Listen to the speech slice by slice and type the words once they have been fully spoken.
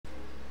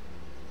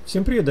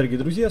Всем привет, дорогие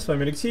друзья, с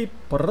вами Алексей.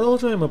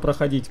 Продолжаем мы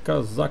проходить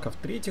казаков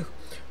третьих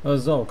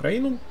за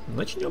Украину.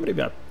 Начнем,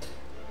 ребят.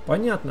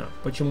 Понятно,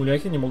 почему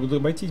ляхи не могут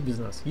обойтись без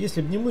нас.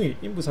 Если бы не мы,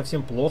 им бы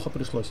совсем плохо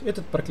пришлось.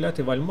 Этот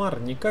проклятый Вальмар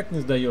никак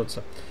не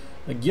сдается.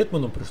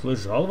 Гетману пришлось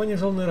жалование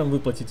жалнерам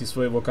выплатить из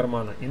своего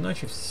кармана,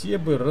 иначе все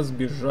бы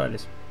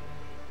разбежались.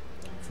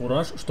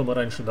 Фураж, что мы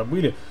раньше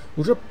добыли,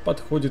 уже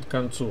подходит к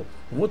концу.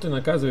 Вот и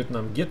наказывает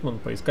нам Гетман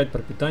поискать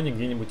пропитание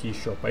где-нибудь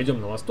еще.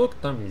 Пойдем на восток,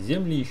 там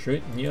земли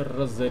еще не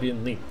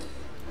разорены.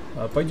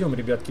 Пойдем,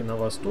 ребятки, на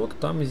восток,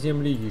 там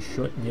земли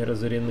еще не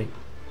разорены.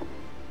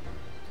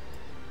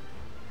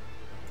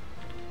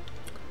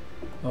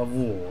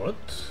 Вот.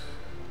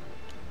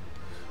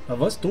 А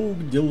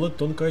восток, дело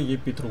тонкое,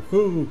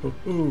 Петруха.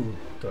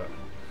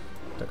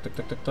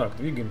 Так,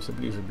 двигаемся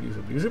ближе.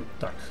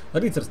 Так,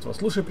 рыцарство,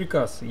 слушай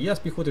приказ. Я с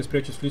пехотой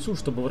спрячусь в лесу,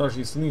 чтобы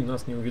вражьи сыны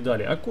нас не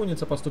увидали. А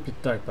конница поступит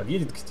так,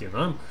 подъедет к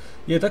стенам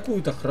и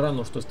атакует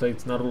охрану, что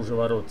стоит снаружи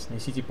ворот.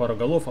 Снесите пару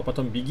голов, а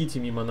потом бегите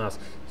мимо нас.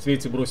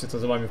 Свейцы бросятся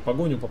за вами в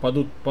погоню,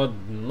 попадут под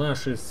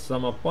наши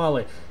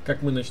самопалы.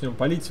 Как мы начнем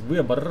палить, вы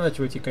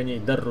оборачиваете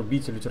коней, да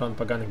рубите лютеран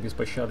поганых без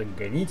пощады,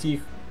 гоните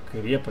их в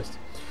крепость.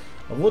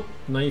 Вот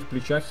на их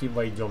плечах и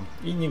войдем.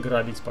 И не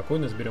грабить,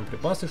 спокойно сберем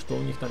припасы, что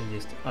у них там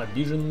есть.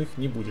 Обиженных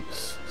не будет.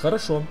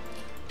 Хорошо.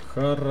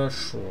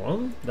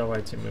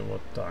 Давайте мы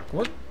вот так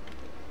вот.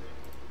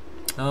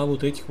 А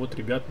вот этих вот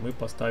ребят мы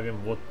поставим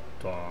вот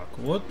так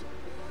вот.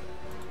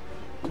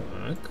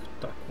 Так,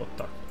 вот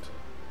так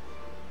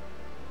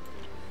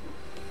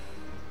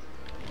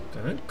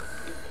вот. Так.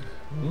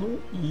 Ну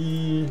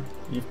и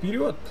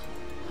вперед.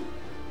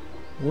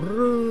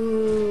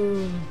 Ура!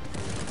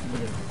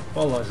 Блин,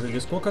 положили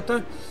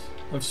сколько-то.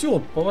 Все,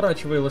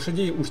 поворачивай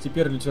лошадей, уж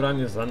теперь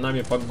лютеране за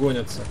нами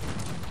погонятся.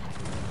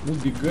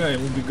 Убегаем.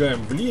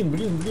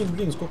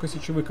 Блин, сколько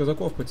сечевых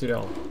казаков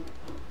потерял.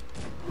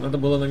 Надо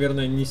было,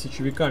 наверное, не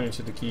сечевиками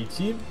все-таки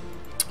идти,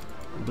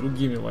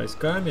 другими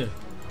войсками.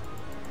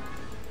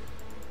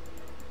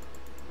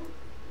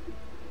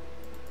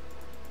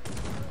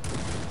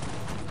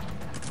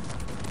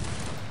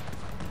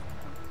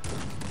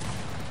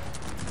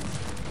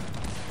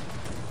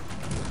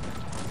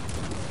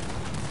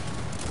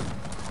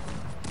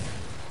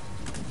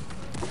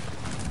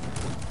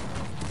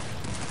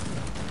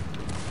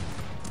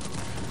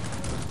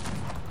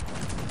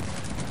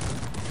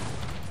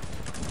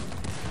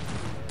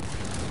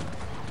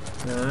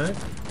 Так.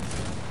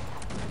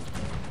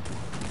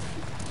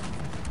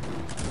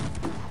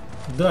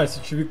 Да,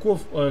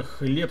 сечевиков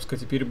Хлебска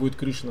теперь будет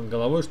крыша над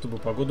головой, чтобы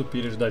погоду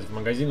переждать. В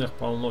магазинах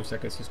полно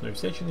всякой съестной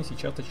всячины,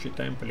 сейчас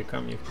отсчитаем по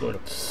лекам их долю.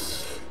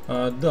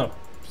 Да,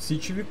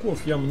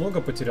 сечевиков я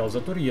много потерял,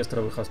 зато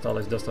реестровых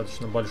осталось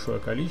достаточно большое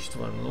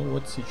количество. Ну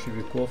вот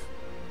сечевиков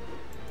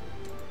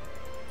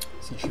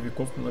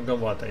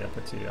многовато я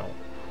потерял.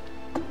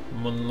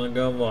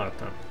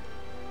 Многовато.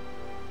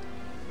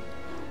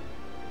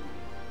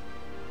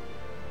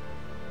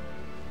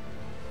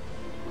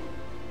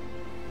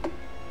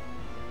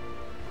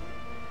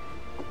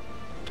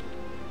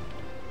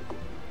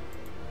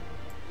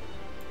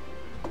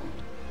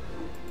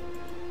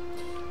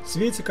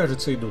 Свейцы,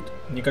 кажется, идут.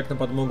 Никак на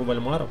подмогу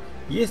Вальмару.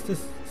 Если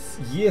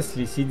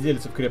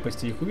сидельцы в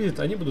крепости их увидят,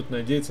 они будут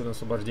надеяться на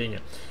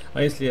освобождение.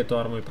 А если эту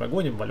армию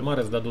прогоним,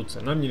 Вальмары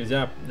сдадутся. Нам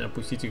нельзя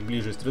опустить их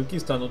ближе. Стрелки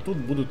станут тут,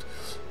 будут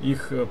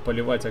их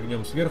поливать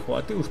огнем сверху,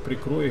 а ты уж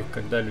прикрой их,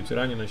 когда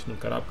лютеране начнут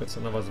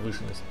карабкаться на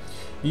возвышенность.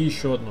 И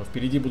еще одно.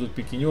 Впереди будут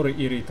пикинеры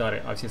и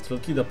рейтары, а все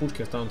стрелки до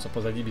пушки останутся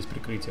позади без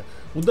прикрытия.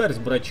 Ударь с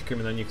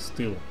братчиками на них с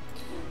тылу.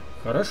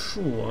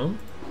 Хорошо.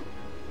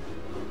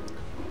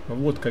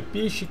 Вот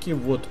копейщики,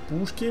 вот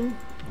пушки.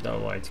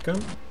 Давайте-ка.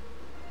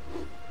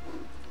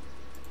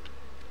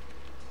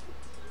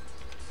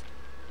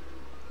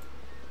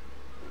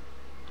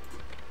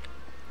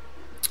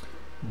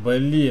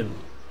 Блин,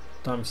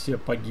 там все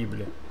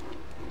погибли.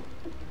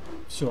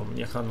 Все,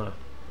 мне хана.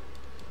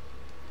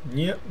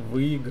 Не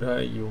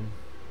выиграю.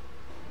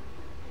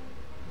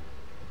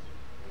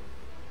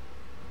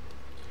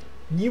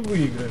 Не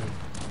выиграю.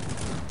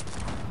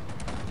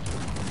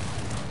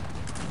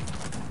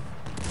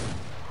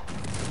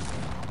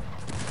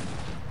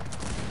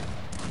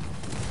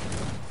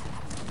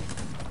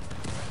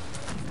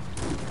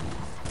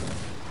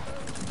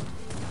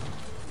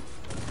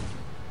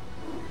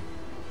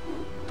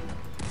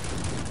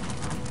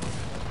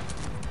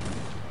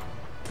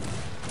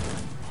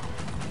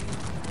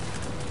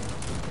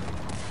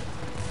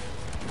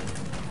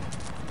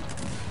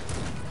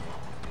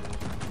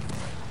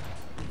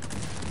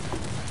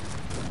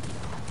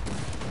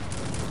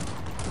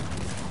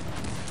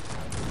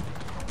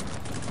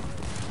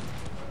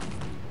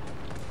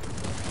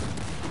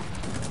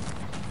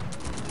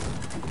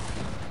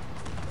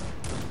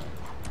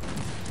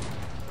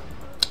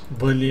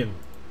 Блин.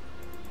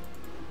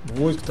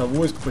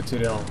 Войск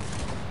потерял.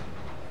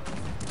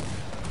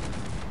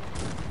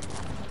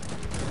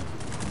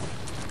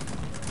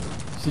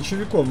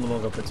 Сечевиков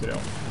много потерял.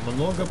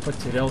 Много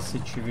потерял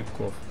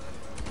сечевиков.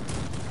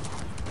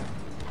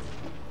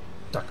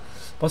 Так,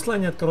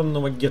 Послание от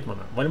коронного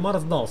гетмана. Вальмар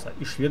сдался,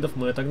 и шведов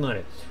мы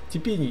отогнали.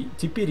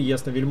 Теперь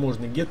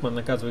ясновельможный гетман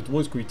наказывает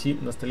войску идти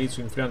на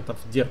столицу инфлянтов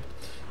Дербт.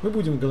 Мы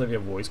будем в голове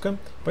войска,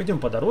 пойдем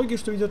по дороге,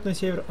 что ведет на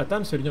север, а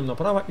там свернем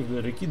направо и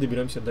вдоль реки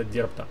доберемся до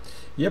Дербта.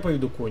 Я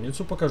поведу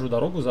конницу, покажу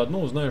дорогу,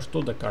 заодно узнаю,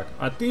 что да как.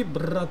 А ты,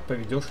 брат,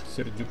 поведешь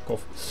сердюков.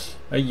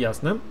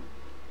 Ясно.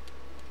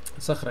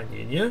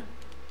 Сохранение.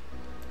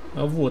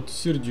 Вот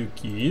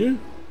сердюки.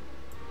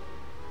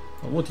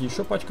 Вот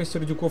еще пачка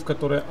сердюков,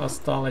 которая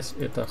осталась.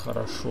 Это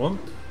хорошо.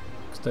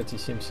 Кстати,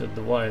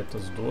 72, это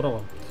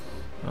здорово.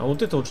 А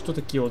вот это вот что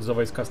такие вот за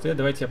войска стоят?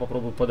 Давайте я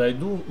попробую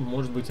подойду.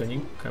 Может быть,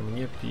 они ко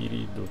мне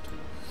перейдут.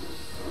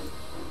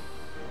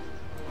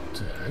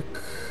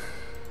 Так.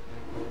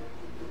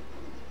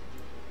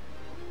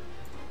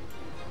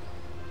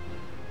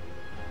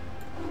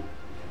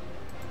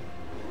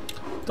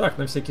 Так,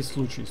 на всякий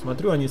случай.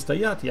 Смотрю, они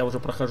стоят. Я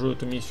уже прохожу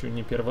эту миссию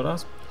не первый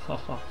раз.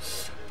 Ха-ха.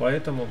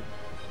 Поэтому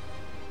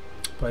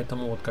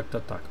вот как-то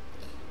так.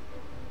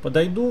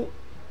 Подойду.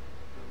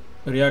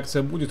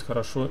 Реакция будет,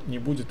 хорошо, не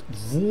будет.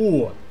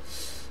 Вот!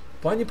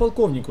 Пане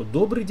полковнику,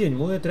 добрый день.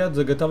 Мой отряд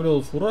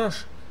заготавливал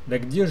фураж. Да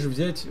где же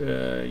взять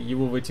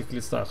его в этих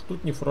лесах?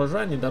 Тут ни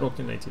фуража, ни дорог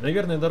не найти.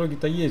 Наверное,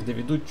 дороги-то есть, да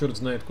ведут черт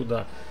знает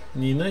куда.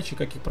 Не иначе,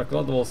 как их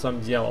прокладывал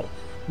сам дьявол.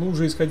 Мы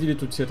уже исходили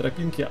тут все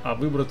тропинки, а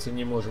выбраться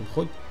не можем.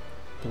 Хоть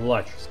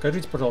плачь.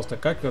 Скажите, пожалуйста,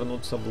 как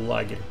вернуться в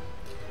лагерь?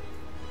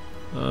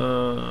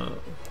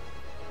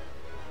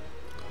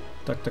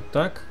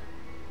 Так.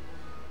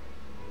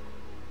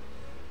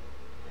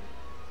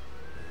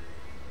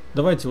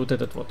 Давайте вот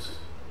этот вот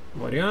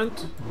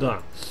вариант.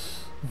 Да.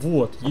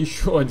 Вот,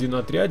 еще один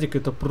отрядик.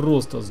 Это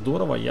просто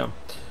здорово. Я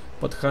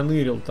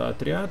подханырил-то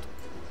отряд.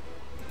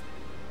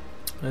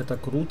 Это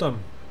круто.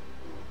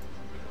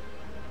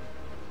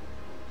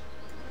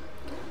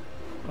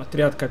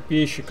 Отряд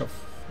копейщиков.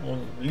 Он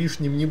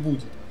лишним не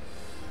будет.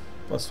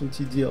 По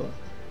сути дела.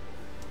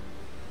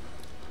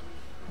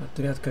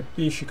 Отряд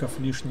копейщиков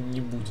лишним не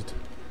будет.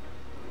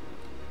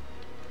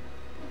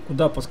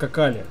 Куда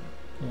поскакали?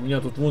 У меня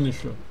тут вон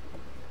еще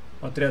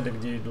отряды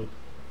где идут.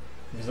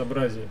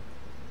 Безобразие.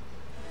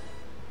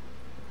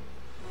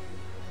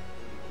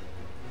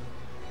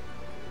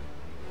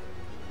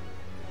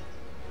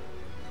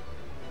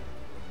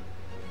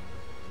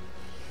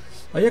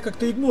 А я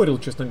как-то игнорил,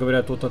 честно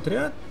говоря, тот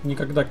отряд.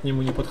 Никогда к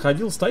нему не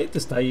подходил. Стоит и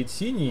стоит.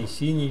 Синий и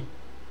синий.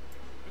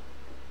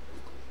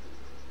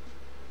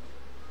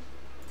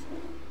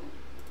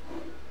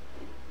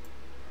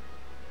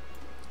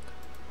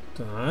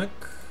 Так.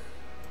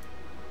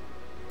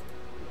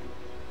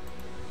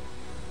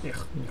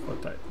 Эх, не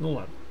хватает. Ну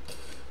ладно.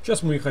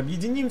 Сейчас мы их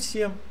объединим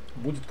все.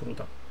 Будет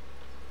круто.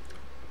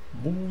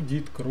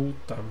 Будет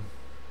круто.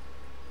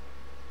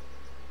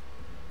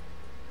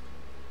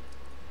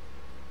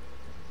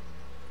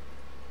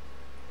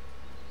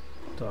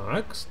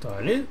 Так,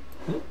 стали.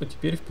 Ну, а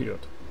теперь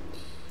вперед.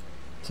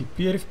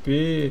 Теперь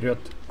вперед.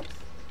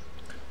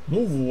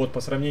 Ну вот,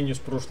 по сравнению с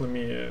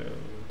прошлыми,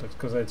 так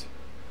сказать,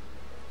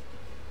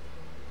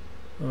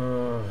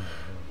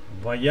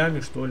 боями,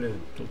 что ли,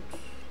 тут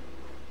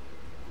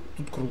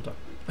круто.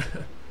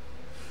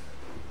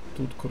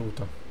 Тут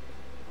круто.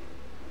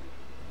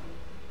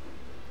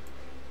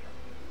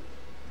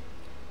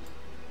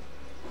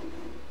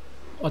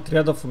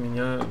 Отрядов у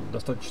меня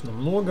достаточно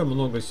много.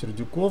 Много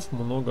сердюков,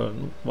 много,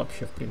 ну,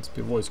 вообще, в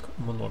принципе, войск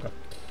много.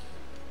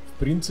 В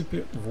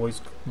принципе,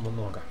 войск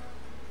много.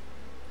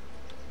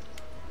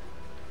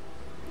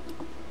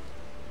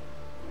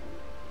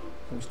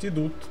 Пусть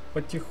идут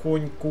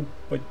потихоньку,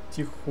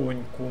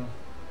 потихоньку.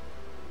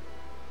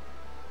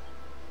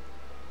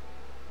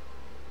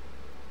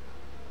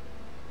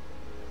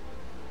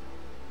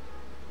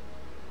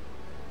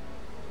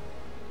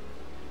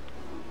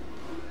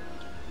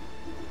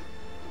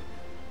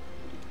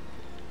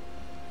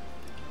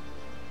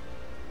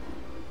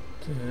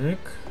 Так.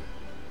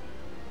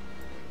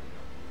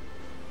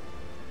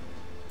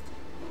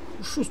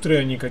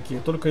 Шустрые они какие.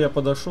 Только я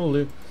подошел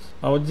и...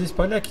 А вот здесь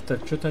поляки-то,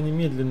 что-то они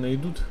медленно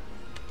идут.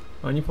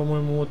 Они,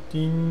 по-моему, вот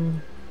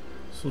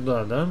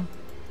сюда, да?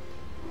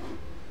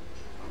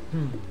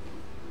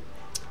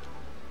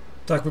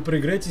 Так, вы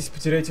проиграетесь,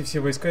 потеряете все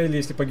войска, или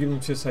если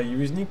погибнут все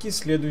союзники,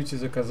 следуйте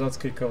за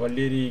казацкой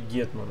кавалерией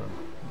гетмана.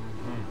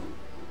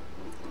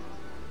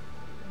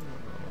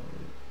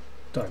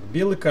 Так,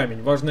 белый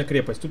камень, важная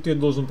крепость. Тут я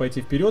должен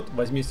пойти вперед,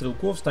 возьми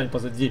стрелков, встань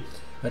позади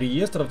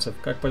реестровцев.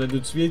 Как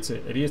подойдут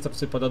свейцы,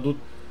 реестровцы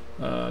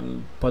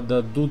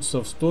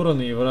подадутся в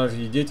стороны, и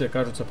вражьи дети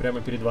окажутся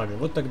прямо перед вами.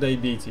 Вот тогда и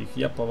бейте их.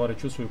 Я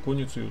поворачу свою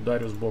конницу и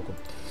ударю сбоку.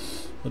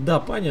 Да,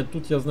 паня,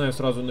 тут я знаю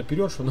сразу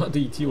наперед, что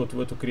надо идти вот в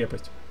эту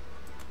крепость.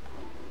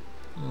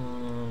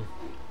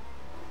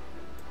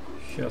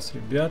 Сейчас,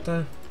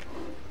 ребята.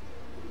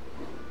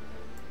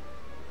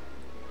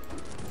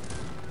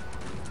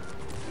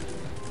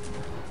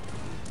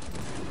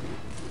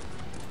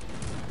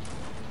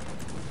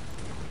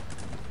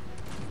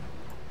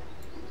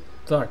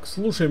 Так,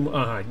 слушаем.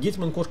 Ага,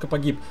 гетьман кошка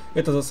погиб.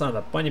 Это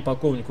засада. Пане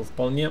полковнику,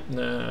 вполне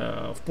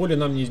в поле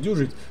нам не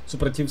сдюжить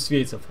супротив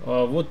свейцев.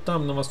 Вот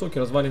там на востоке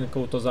развалины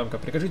какого-то замка.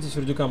 Прикажите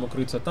сердюкам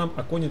укрыться там,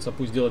 а конница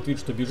пусть делает вид,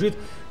 что бежит.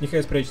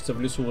 Нехай спрячется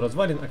в лесу у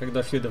развалин, а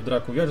когда шведы в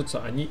драку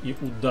вяжутся, они и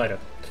ударят.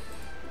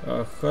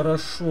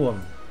 Хорошо.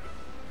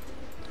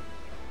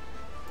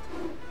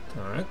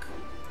 Так.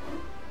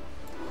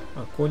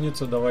 А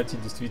конница давайте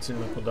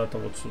действительно куда-то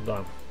вот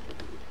сюда.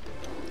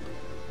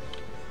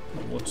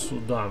 Вот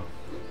сюда.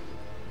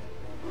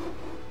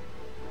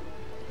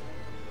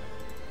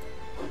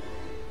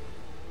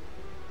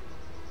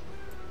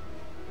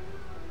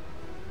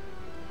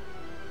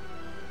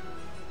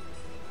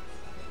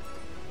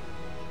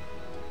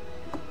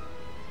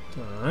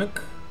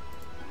 Так.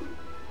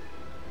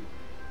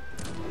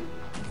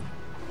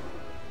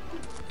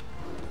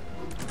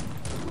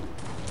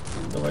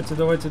 Давайте,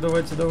 давайте,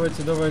 давайте,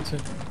 давайте, давайте.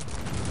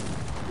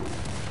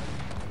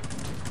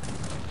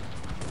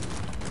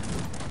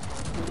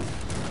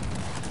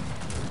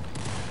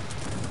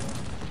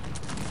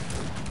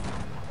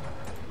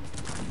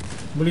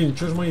 Блин,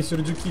 чё ж мои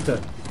сердюки-то?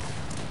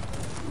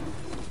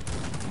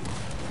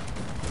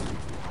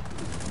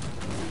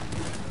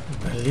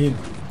 Блин.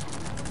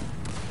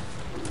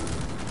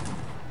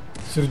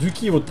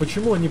 Сердюки, вот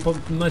почему они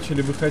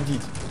начали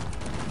выходить?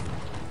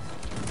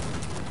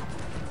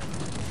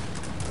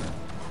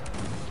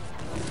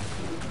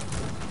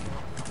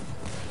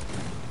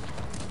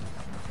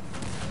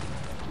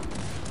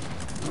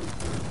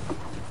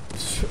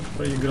 Все,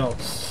 проиграл.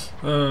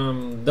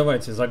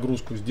 Давайте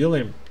загрузку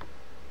сделаем.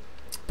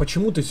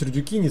 Почему-то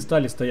сердюки не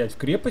стали стоять в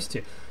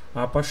крепости,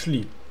 а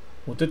пошли.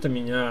 Вот это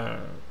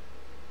меня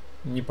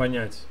не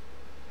понять.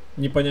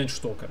 Не понять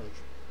что, короче.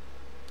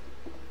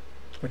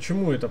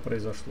 Почему это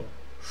произошло?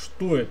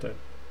 Что это?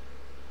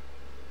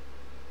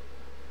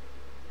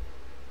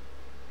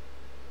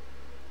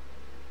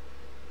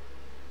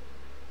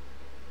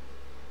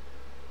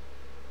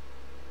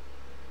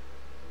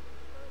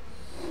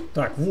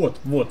 Так, вот,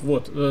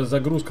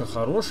 загрузка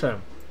хорошая.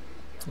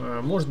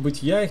 Может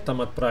быть, я их там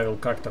отправил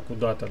как-то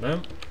куда-то, да?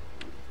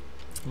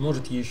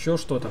 Может, еще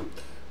что-то.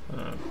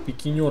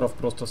 Пикинеров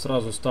просто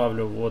сразу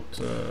ставлю вот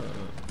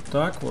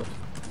так вот.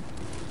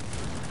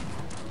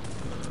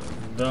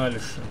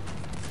 Дальше.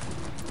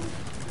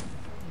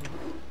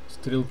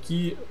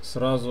 Стрелки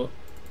сразу...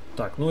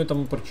 Так, ну это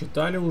мы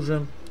прочитали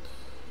уже.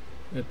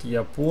 Это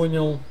я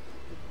понял.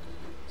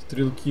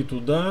 Стрелки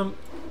туда.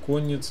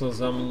 Конница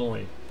за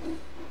мной.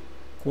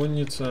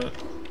 Конница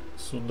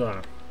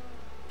сюда.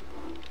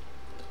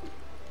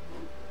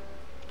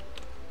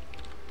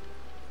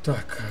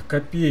 Так,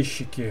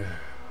 копейщики.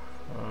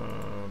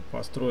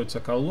 Построиться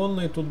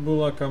колонной тут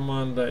была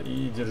команда.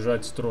 И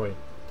держать строй.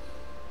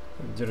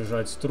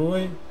 Держать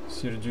строй.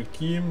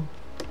 Сердюки.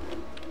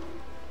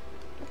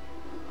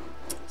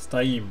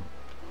 Стоим.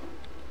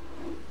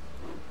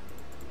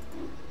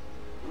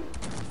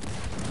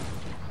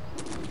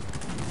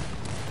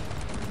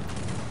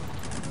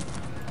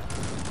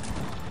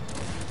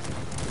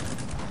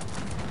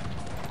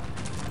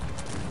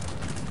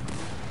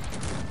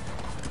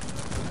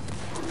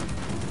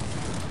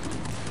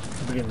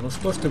 Блин, ну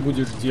что ж ты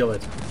будешь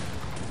делать?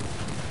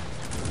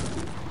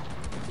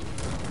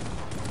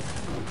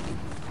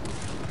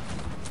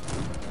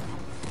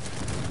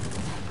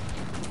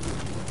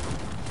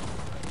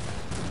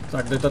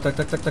 Так, да,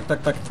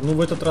 так. Ну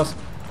в этот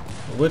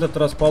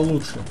раз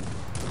получше.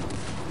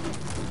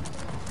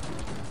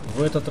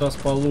 В этот раз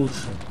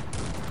получше.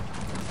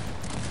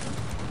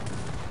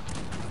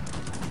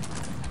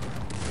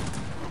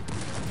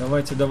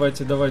 Давайте.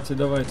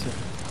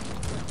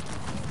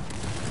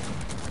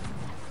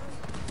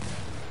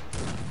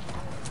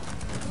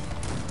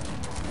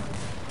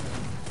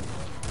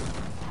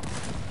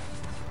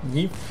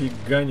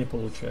 Нифига не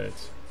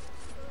получается.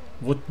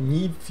 Вот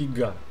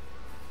нифига.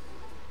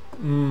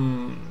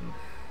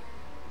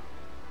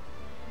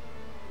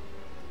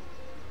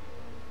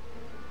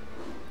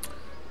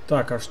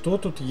 Так, а что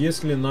тут,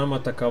 если нам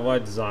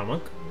атаковать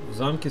замок? В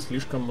замке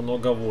слишком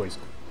много войск.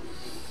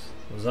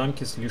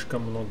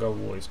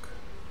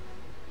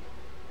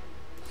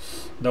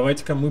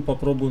 Давайте-ка мы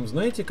попробуем,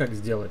 знаете, как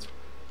сделать?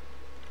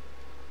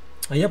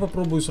 А я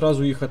попробую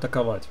сразу их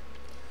атаковать.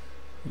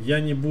 Я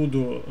не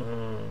буду.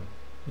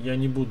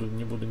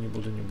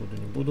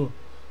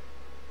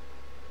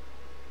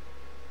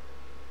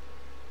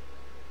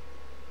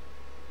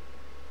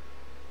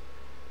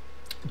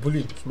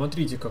 Блин,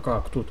 смотрите-ка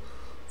как тут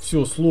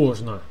все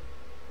сложно.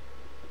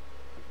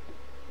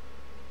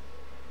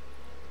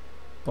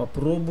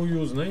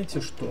 Попробую, знаете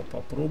что?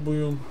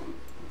 Попробую.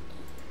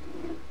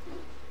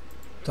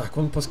 Так,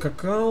 он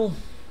поскакал.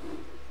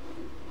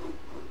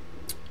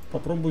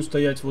 Попробую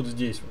стоять вот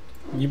здесь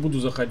вот. Не буду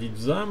заходить в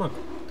замок.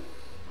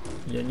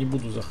 Я не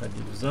буду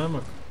заходить в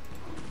замок.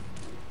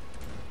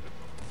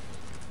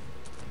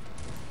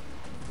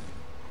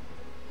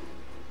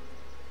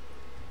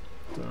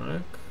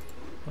 Так,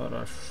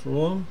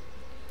 хорошо.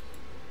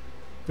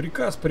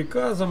 Приказ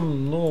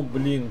приказом, но,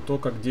 блин, то,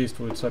 как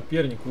действует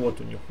соперник. Вот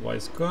у них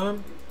войска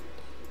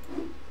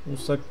у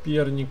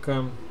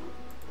соперника.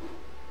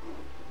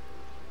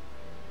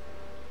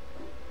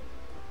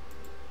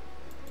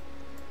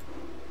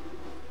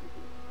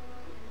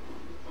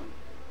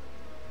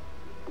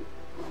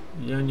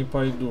 Я не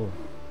пойду.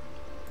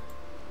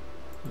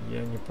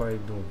 Я не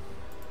пойду.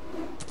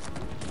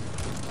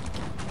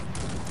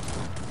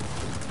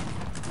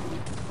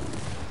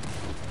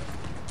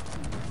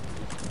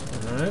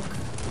 Так.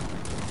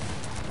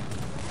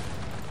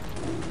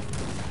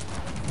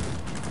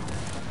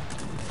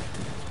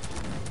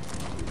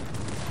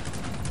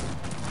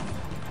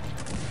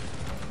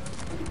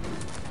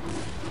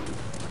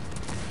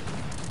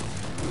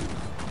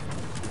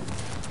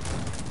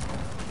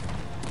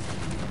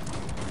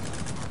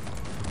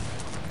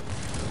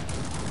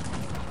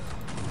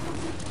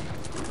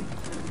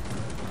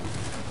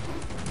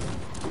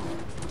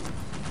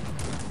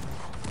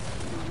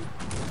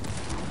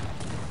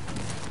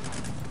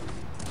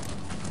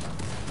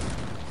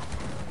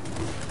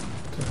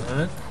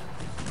 Так.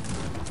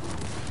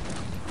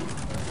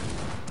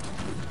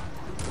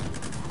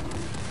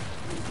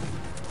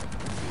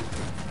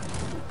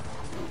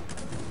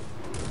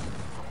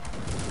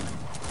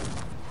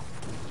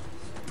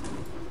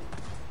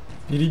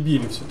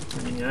 Перебили все-таки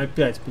меня,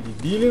 опять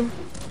перебили.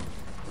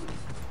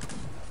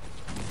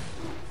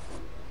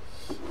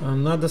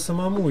 Надо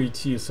самому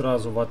идти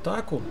сразу в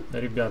атаку,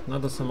 ребят,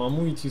 надо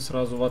самому идти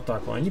сразу в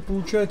атаку. Они,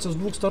 получается, с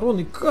двух сторон,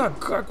 и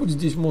как вот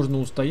здесь можно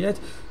устоять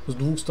с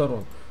двух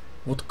сторон?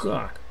 Вот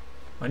как?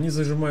 Они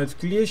зажимают в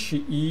клещи,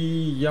 и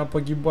я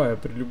погибаю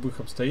при любых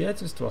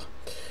обстоятельствах.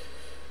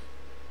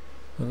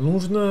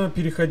 Нужно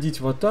переходить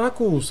в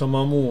атаку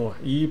самому,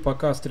 и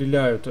пока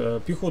стреляют,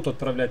 пехоту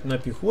отправлять на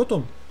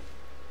пехоту.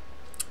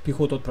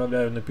 Пехоту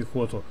отправляю на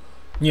пехоту.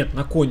 Нет,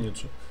 на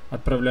конницу.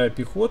 Отправляю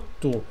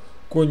пехоту,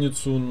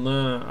 конницу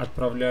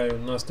отправляю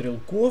на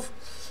стрелков,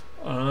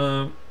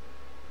 а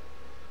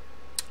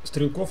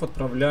стрелков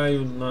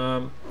отправляю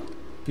на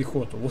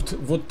пехоту.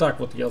 Вот так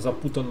вот я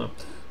запутанно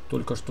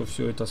только что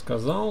все это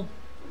сказал.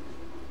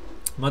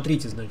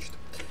 Смотрите, значит,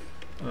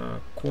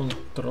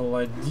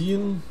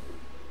 Ctrl-1,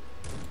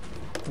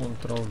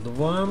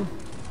 Ctrl-2,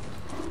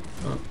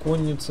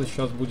 конница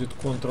сейчас будет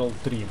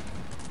Ctrl-3.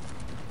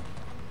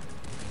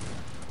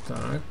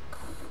 Так,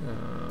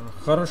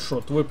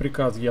 хорошо, твой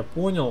приказ я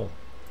понял.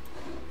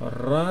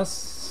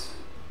 Раз,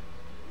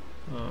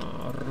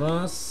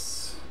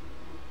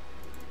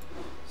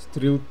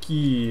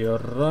 стрелки,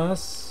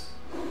 раз.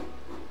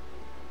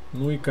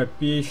 Ну и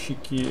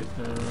копейщики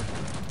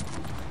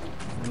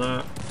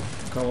на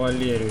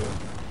кавалерию.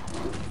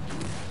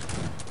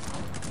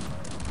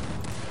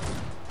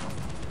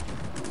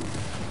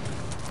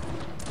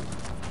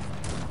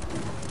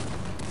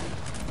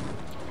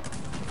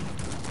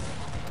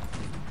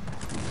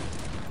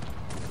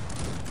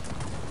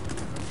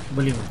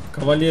 Блин,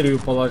 кавалерию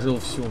положил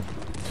всю.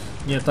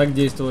 Нет, так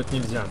действовать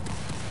нельзя.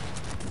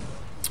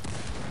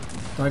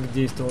 Так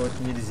действовать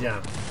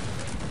нельзя.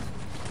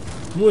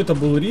 Ну, это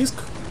был риск.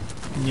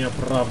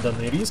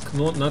 Неоправданный риск,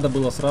 но надо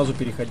было сразу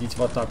переходить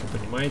в атаку,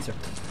 понимаете?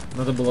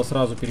 Надо было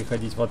сразу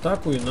переходить в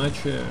атаку,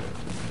 иначе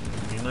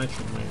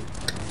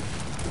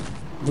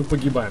мы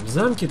погибаем. В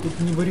замке тут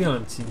не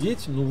вариант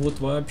сидеть, ну вот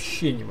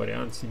вообще не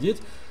вариант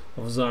сидеть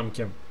в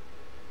замке.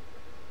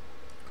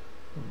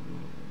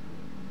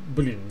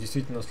 Блин,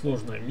 действительно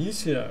сложная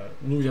миссия.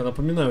 Ну, я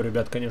напоминаю,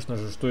 ребят, конечно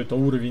же, что это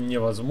уровень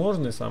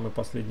невозможный, самый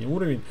последний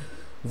уровень.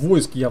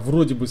 Войск я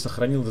вроде бы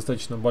сохранил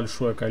достаточно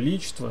большое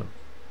количество.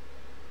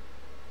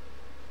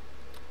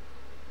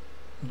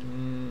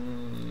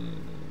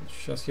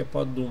 Сейчас я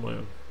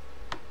подумаю.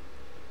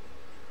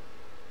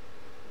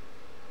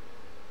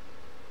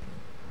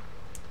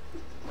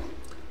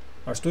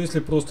 А что если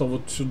просто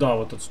вот сюда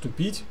вот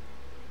отступить?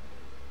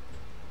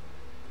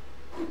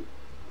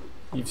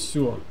 И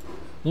все.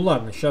 Ну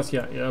ладно, сейчас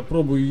я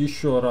пробую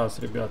еще раз,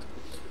 ребят.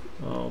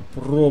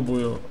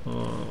 Пробую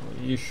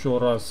еще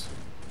раз.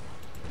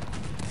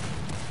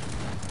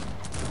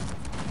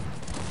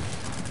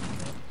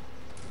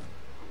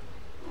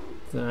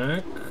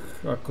 Так,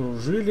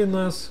 окружили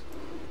нас.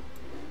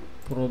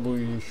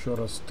 Пробую еще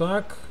раз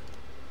так.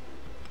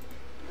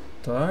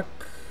 Так.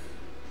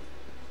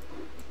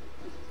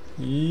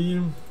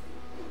 И...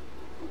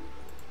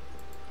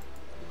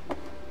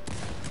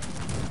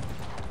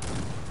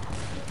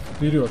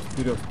 Вперед,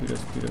 вперед, вперед,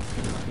 вперед,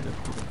 вперед, вперед,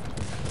 вперед.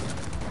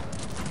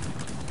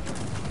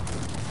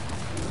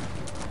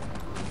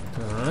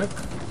 Так.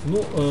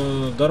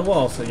 Ну,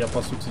 дорвался я,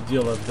 по сути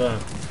дела,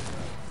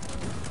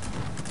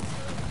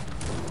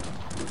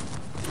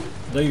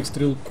 до их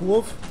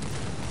стрелков.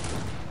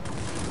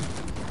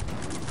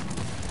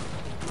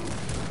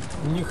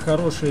 У них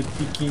хорошие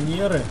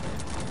пикинеры.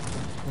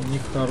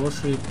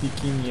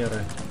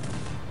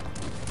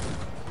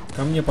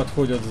 Ко мне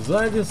подходят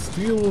сзади, с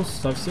тылу,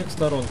 со всех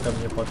сторон ко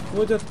мне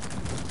подходят.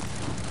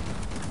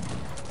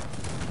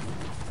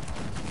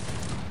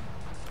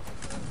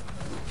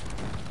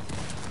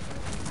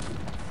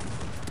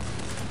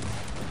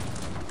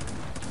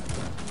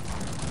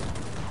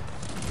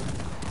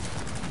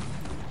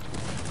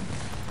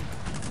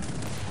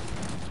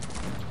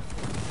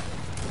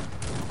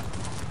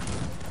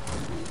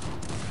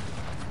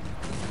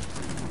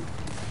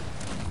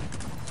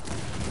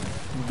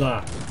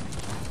 Да.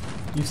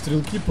 Их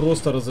стрелки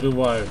просто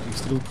разрывают.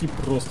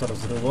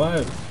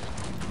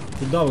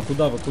 Куда вы,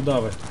 куда вы, куда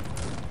вы?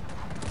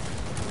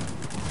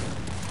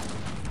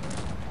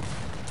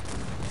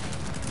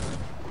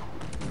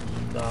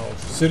 Да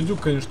уж. Сердюк,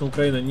 конечно,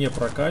 Украина не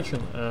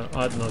прокачан,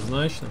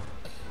 однозначно.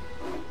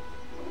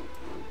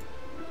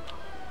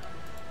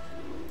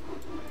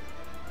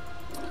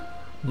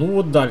 Ну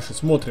вот дальше,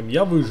 смотрим.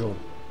 Я выжил.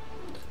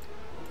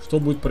 Что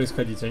будет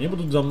происходить? Они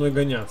будут за мной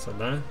гоняться,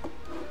 да?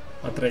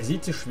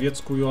 Отразите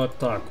шведскую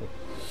атаку.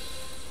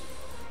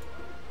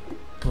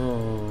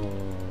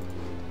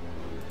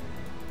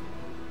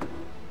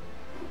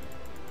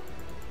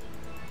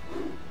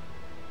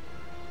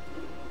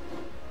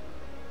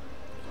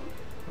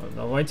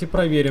 Давайте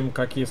проверим,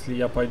 как если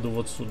я пойду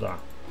вот сюда.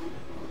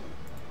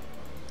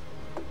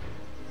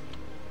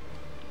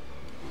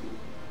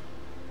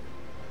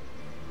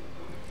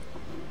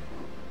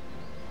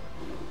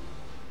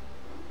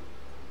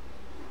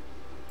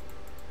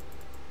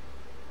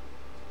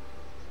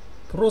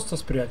 Просто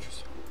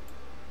спрячусь.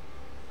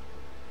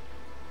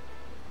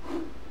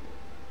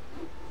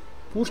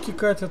 Пушки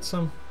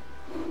катятся.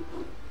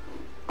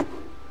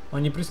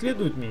 Они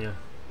преследуют меня?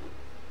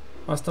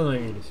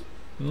 Остановились.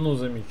 Ну,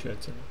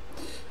 замечательно.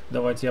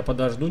 Давайте я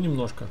подожду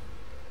немножко.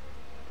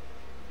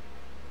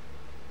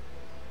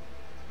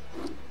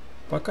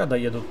 Пока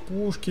доедут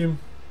пушки.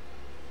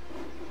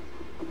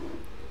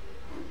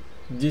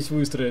 Здесь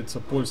выстроятся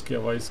польские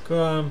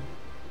войска.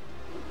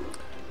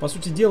 По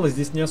сути дела,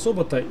 здесь не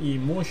особо-то и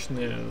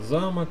мощный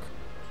замок.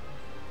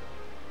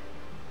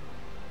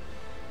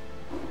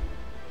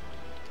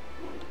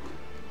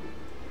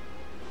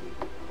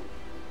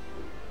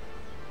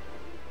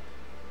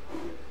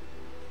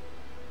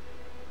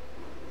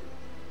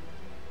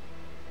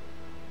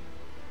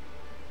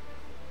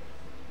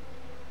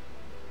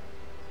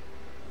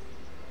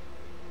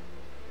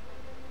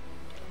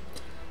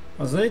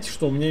 А знаете,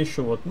 что у меня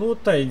еще вот, ну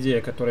вот та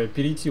идея, которая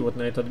перейти вот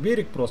на этот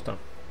берег просто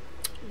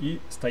и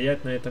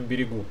стоять на этом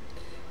берегу.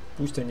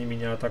 Пусть они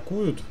меня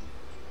атакуют.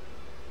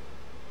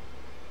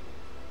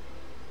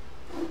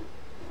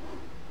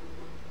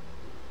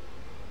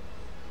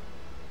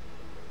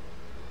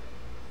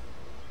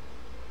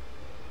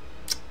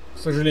 К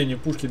сожалению,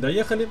 пушки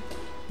доехали,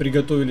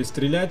 приготовились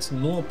стрелять,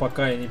 но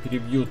пока я не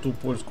перебью ту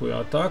польскую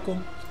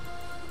атаку,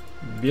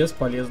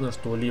 бесполезно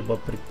что-либо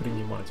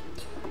предпринимать.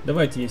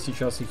 Давайте я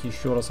сейчас их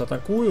еще раз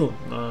атакую.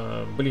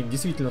 Блин,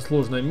 действительно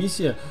сложная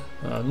миссия.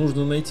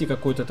 Нужно найти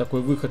какой-то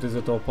такой выход из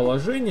этого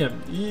положения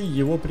и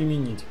его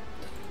применить.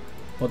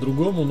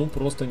 По-другому, ну,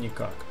 просто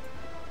никак.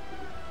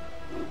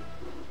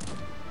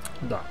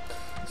 Да.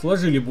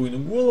 Сложили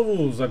буйную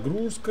голову,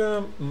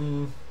 загрузка.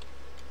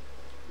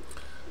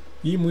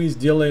 И мы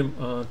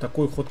сделаем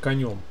такой ход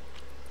конем.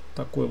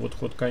 Такой вот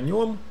ход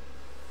конем.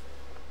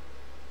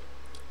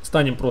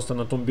 Станем просто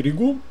на том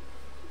берегу.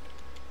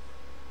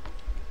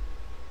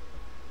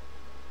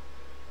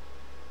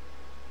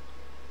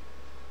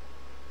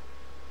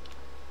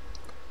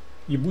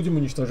 И будем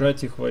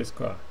уничтожать их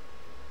войска.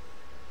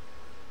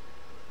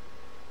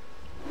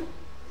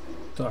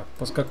 Так,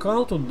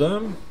 поскакал тут,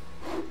 да?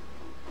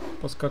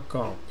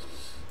 Поскакал.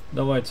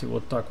 Давайте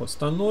вот так вот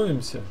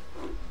становимся.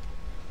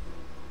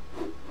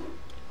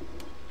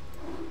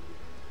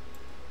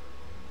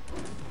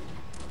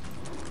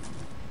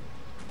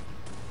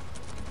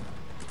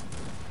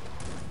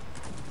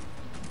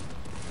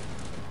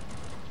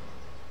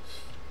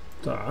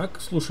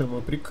 Так, слушаем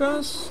мой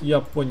приказ. Я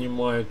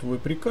понимаю твой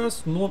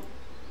приказ, но,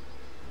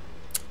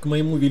 к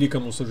моему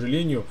великому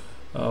сожалению,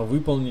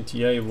 выполнить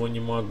я его не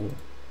могу.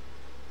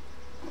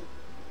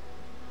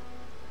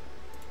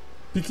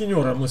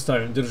 Пикинера мы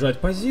ставим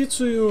держать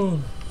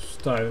позицию.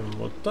 Ставим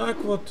вот так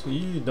вот.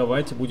 И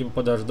давайте будем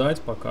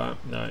подождать, пока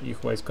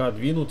их войска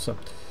двинутся.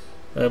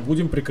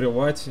 Будем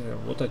прикрывать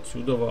вот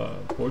отсюда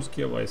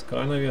польские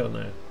войска,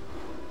 наверное.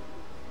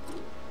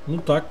 Ну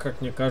так,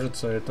 как мне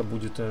кажется, это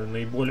будет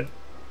наиболее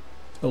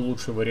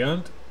лучший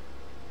вариант.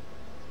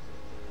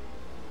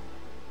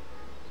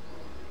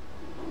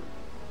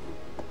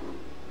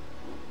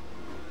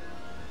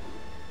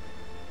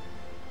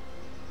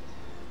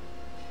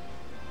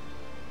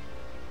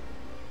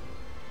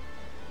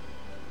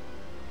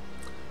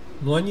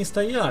 Ну, они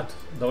стоят.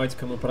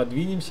 Давайте-ка мы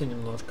продвинемся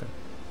немножко.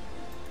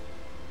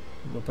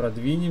 Мы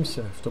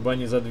продвинемся, чтобы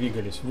они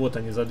задвигались. Вот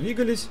они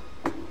задвигались.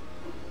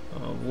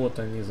 Вот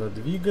они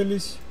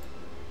задвигались.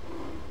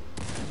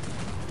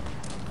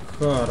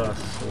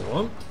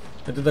 Хорошо.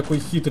 Это такой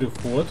хитрый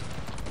ход.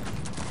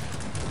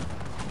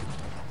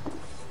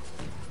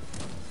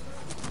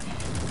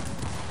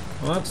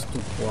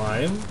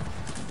 Отступаем.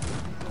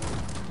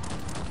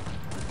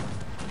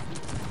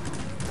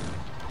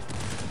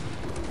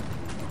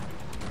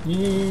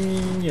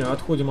 Не-не-не-не-не,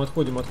 отходим,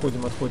 отходим,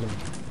 отходим, отходим.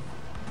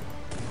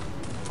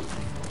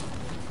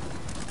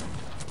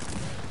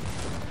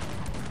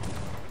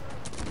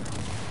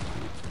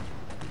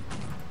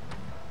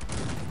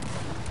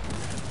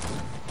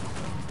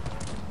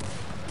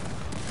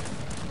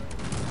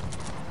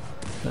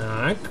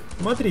 Так,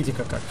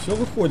 смотрите-ка как, все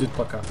выходит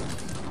пока.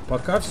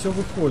 Пока все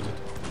выходит.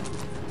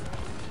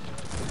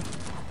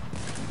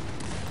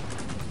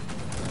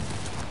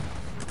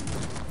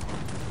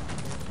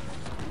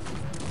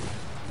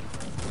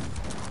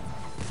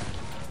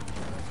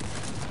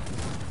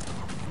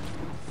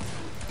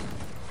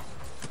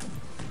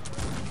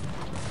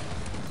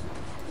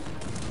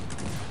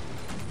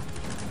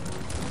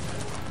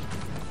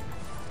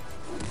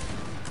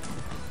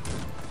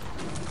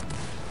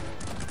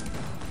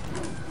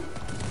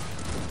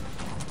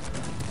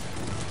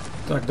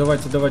 Так,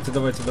 давайте.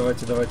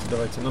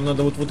 Нам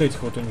надо вот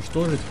этих вот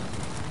уничтожить.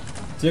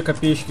 Те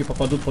копейщики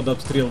попадут под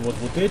обстрел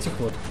вот этих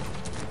вот.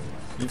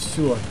 И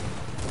все.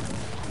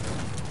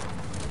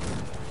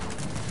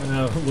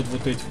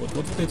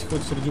 Вот этих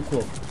вот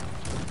сердюков.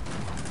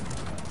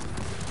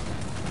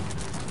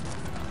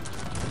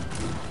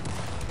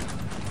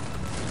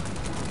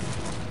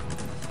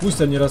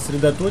 Пусть они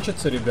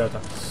рассредоточатся, ребята.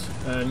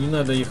 Не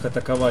надо их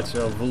атаковать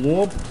в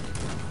лоб.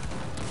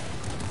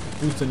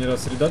 Пусть они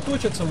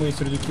рассредоточатся. Мои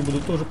сердюки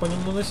будут тоже по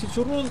ним наносить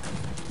урон.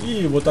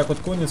 И вот так вот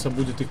конница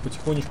будет их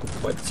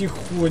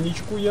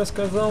потихонечку, я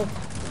сказал,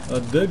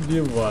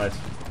 добивать.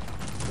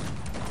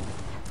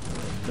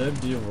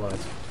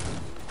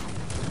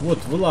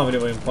 Вот,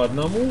 вылавливаем по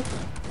одному.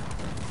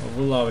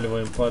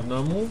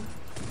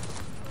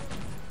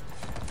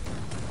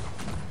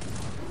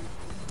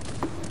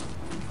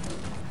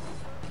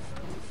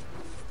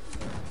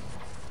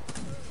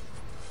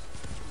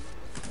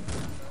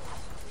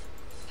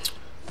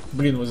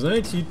 Блин, вы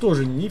знаете, и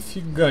тоже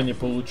нифига не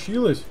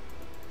получилось.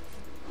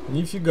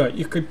 Нифига.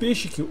 Их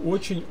копейщики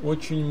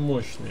очень-очень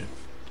мощные.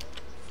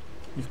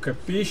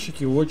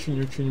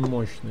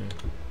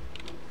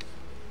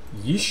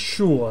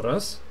 Еще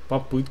раз.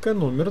 Попытка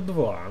номер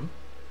 2.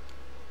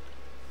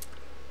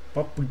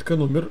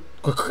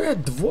 Какая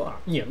 2?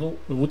 Не, ну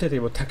вот этой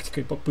вот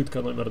тактикой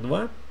попытка номер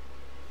 2.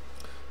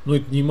 Ну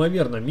это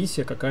неимоверно.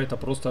 Миссия какая-то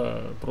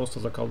просто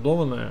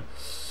заколдованная.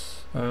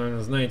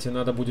 Знаете,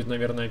 надо будет,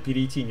 наверное,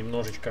 перейти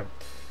немножечко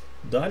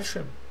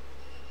дальше.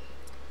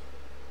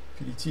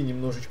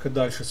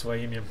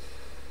 Своими.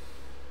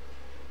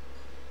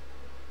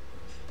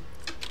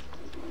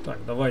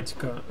 Так,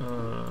 давайте-ка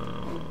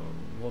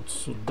вот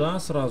сюда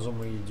сразу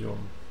мы идем.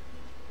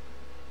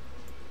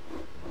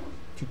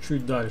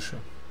 Чуть-чуть дальше.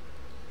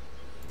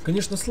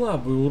 Конечно,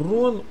 слабый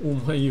урон у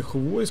моих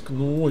войск,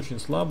 но очень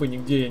слабый.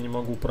 Нигде я не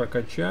могу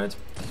прокачать.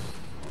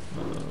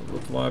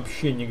 Вот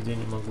вообще нигде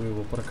не могу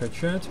его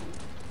прокачать.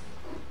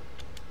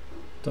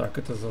 Так,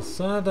 это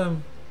засада.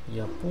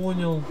 Я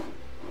понял.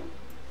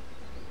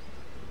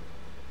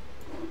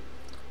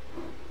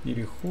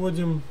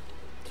 Переходим.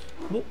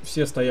 Ну,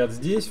 все стоят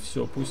здесь.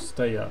 Все, пусть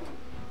стоят.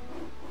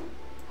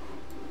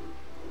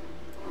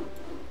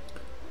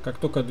 Как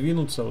только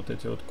двинутся вот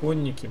эти вот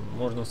конники,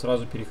 можно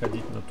сразу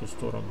переходить на ту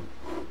сторону.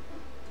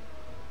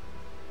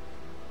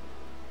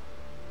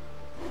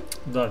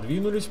 Да,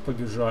 двинулись,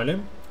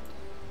 побежали.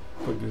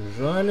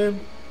 Побежали.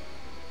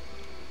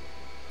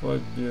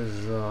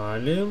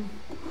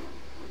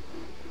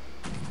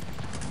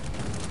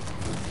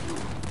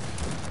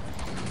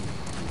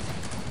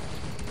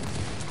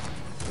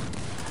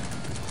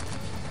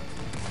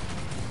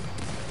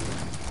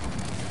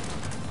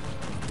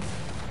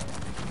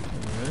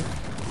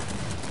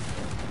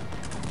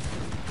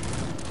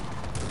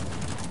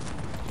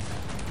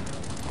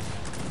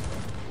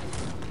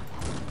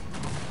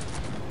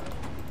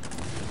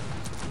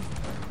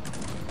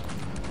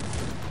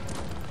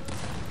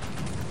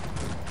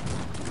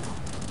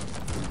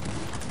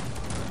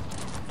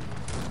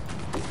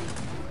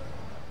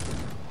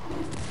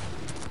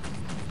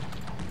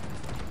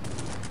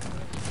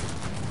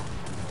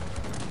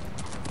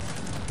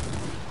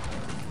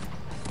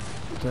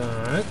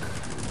 Так.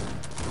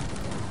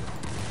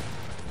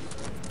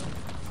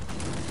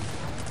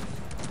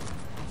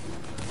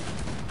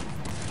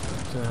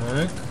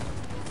 Так.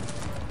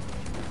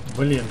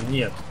 Блин,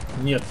 нет.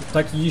 Нет,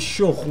 так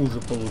еще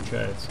хуже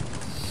получается.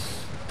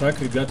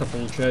 Так, ребята,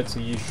 получается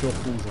еще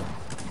хуже.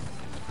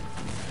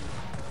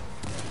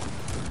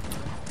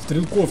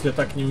 Стрелков я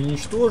так не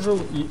уничтожил,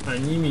 и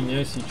они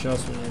меня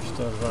сейчас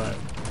уничтожают.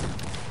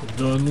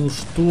 Да ну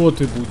что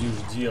ты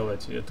будешь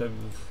делать?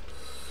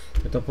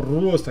 Это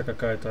просто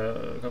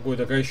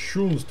какое-то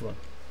кощунство.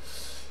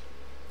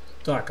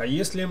 Так, а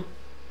если...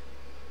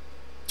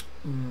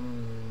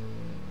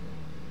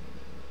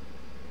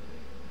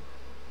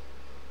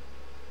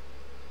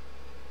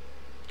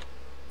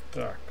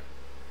 Так.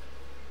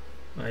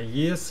 А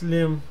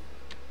если...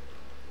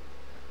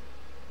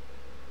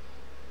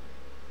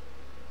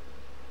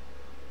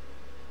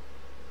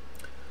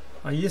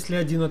 А если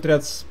один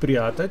отряд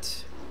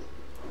спрятать?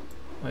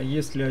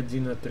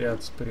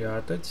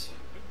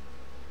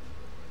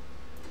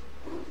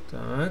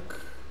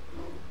 Так.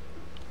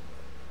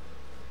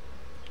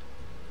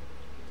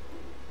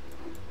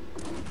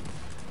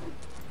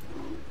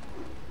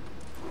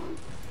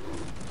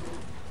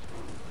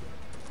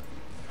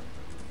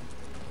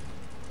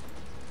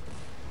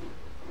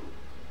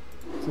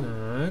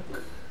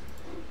 Так.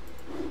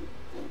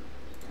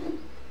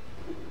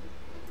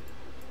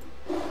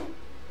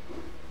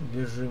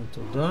 Бежим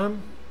туда.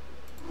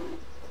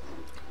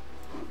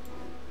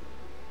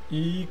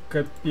 И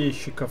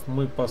копейщиков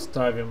мы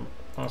поставим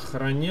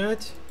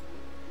охранять,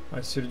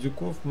 а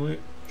сердюков мы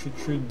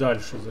чуть-чуть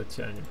дальше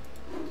затянем.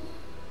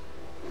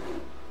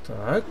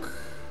 Так.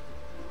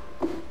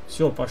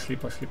 Все, пошли.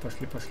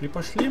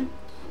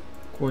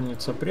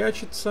 Конница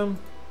прячется.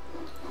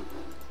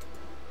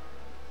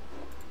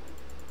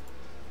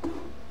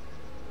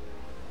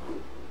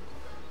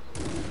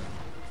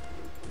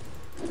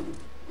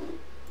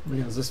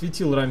 Блин,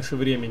 засветил раньше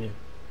времени.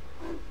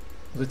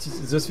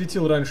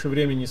 Засветил раньше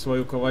времени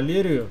свою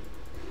кавалерию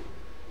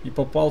и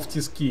попал в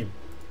тиски.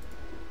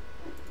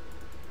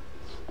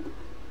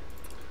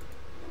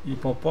 И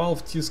попал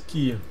в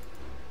тиски.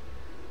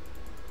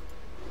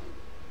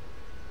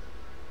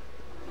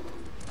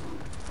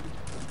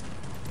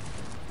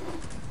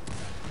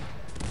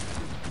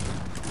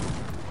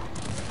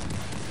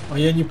 А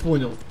я не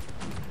понял.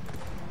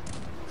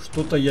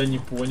 Что-то я не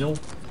понял.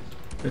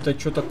 Это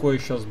что такое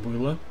сейчас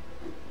было?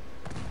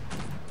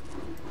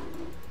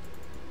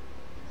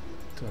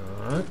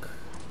 Так.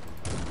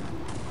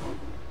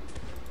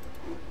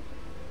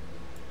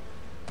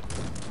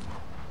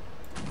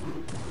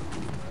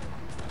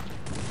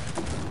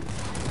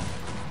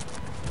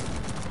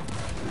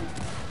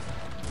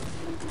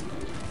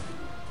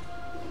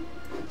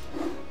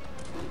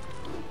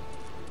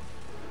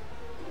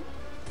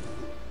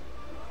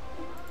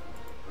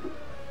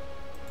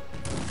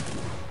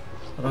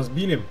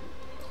 Разбили.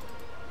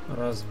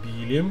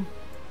 Разбили.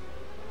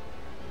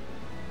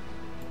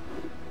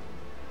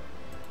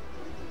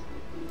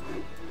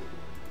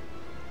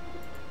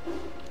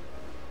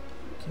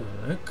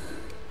 Так.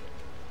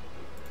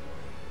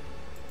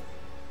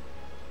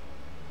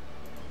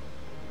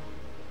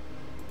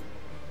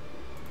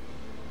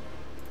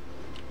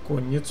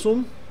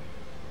 Конницу.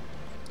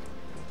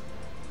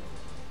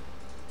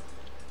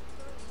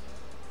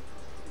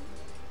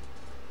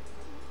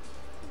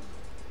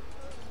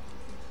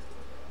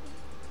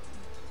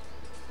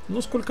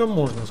 Ну, сколько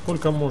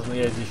можно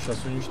я здесь сейчас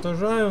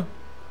уничтожаю.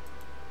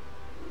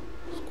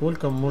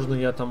 Сколько можно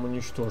я там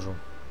уничтожу.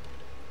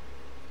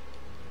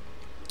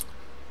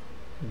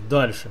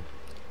 Дальше.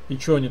 И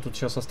что, они тут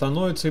сейчас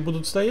остановятся и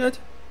будут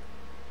стоять?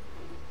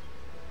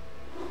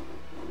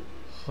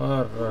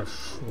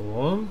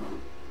 Хорошо.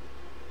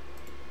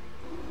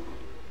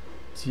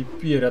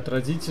 Теперь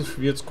отразите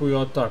шведскую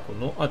атаку.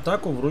 Ну,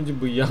 атаку вроде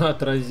бы я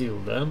отразил,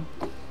 да?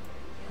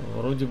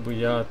 Вроде бы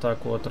я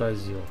атаку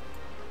отразил.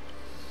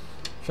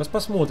 Сейчас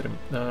посмотрим.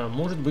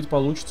 Может быть,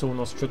 получится у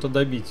нас что-то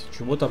добить.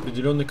 Чего-то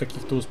определенных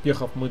каких-то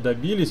успехов мы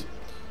добились.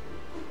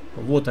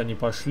 Вот они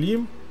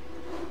пошли.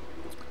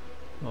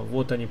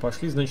 Вот они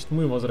пошли. Значит,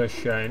 мы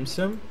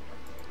возвращаемся.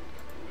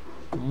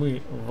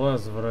 Мы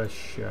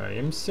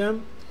возвращаемся.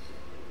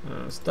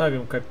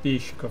 Ставим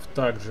копейщиков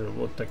также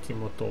вот таким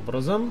вот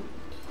образом.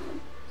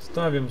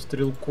 Ставим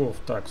стрелков.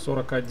 Так,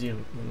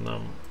 41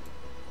 нам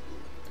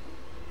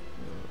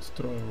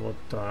строим вот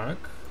так.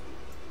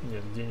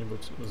 Нет,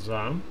 где-нибудь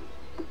за.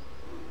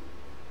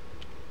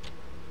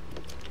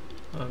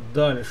 А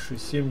дальше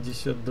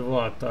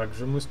 72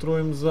 также мы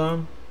строим за.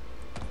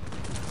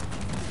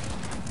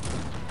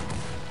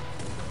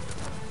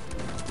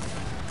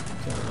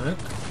 Так.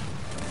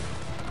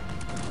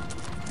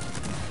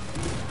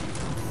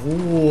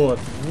 Вот,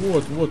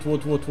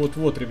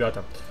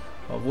 ребята.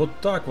 А вот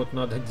так вот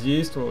надо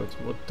действовать.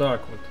 Вот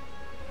так вот.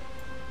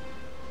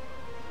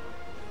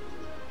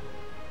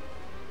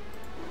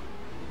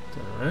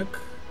 Так.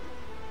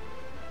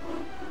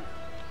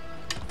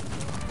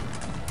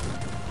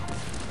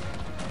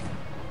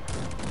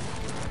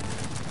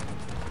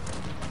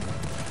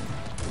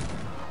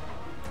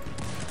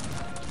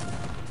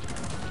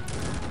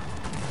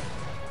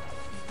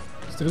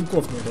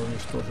 Стрелков надо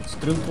уничтожить.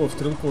 Стрелков.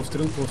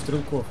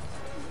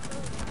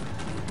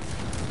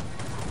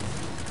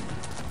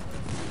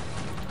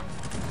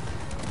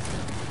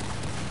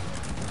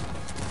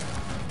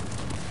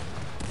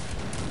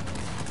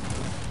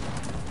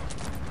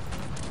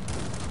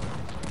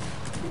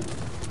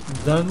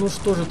 Да ну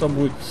что же там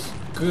будет?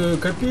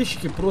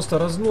 Копейщики просто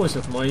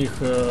разносят мою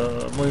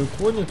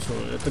конницу.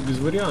 Это без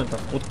вариантов.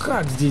 Вот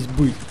как здесь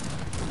быть?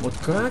 Вот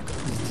как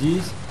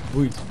здесь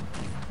быть?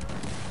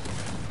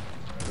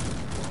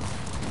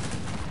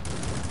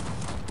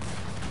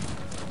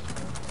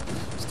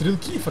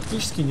 Стрелки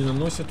фактически не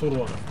наносят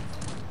урона.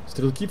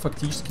 Стрелки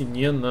фактически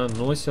не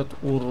наносят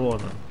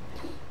урона.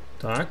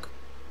 Так.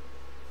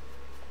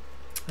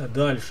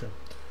 Дальше.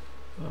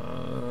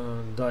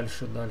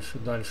 Дальше.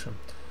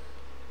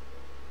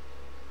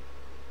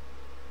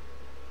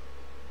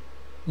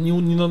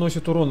 Не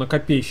наносят урона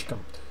копейщикам.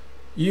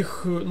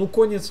 Их, ну,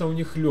 конница у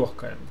них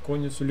легкая.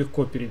 Конницу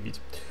легко перебить.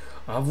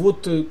 А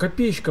вот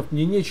копейщиков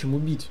мне нечем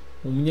убить.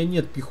 У меня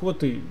нет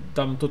пехоты.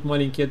 Там тот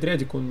маленький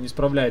отрядик, он не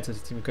справляется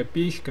с этими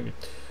копейщиками.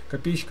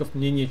 Копейщиков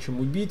мне нечем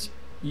убить.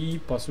 И,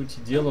 по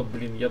сути дела,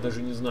 блин, я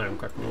даже не знаю,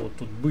 как мне вот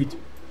тут быть.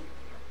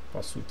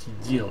 По сути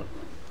дела.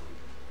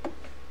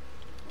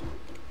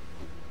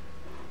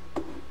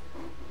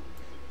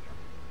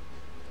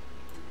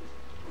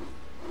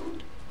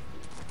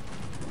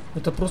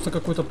 Это просто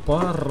какой-то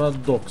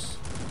парадокс.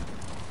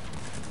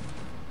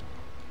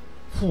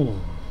 Фу.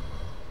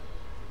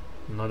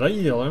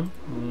 Надоело.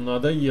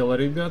 Надоело,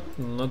 ребят.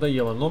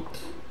 Надоело.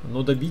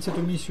 Но добить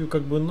эту миссию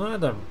как бы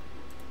надо.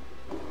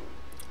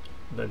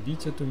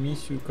 Добить эту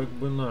миссию как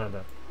бы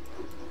надо.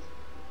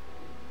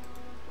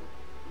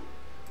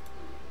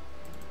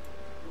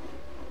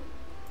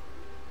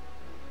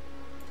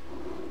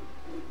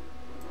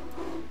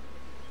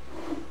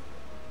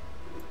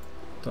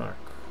 Так.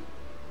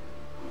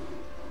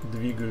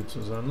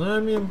 Двигаются за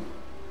нами.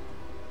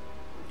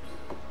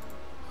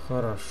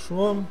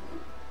 Хорошо.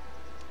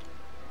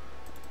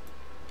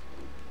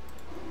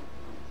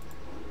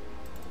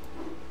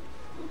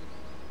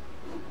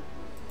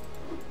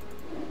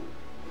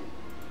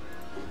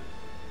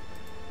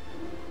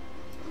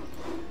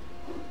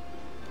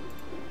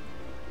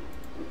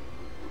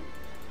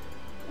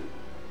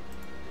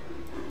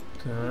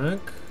 Так.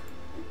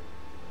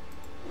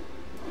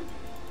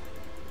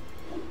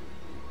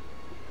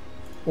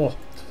 О,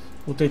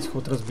 вот этих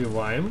вот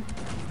разбиваем.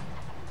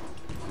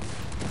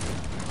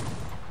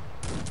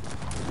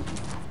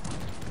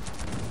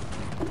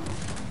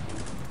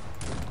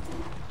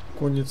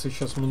 Конницы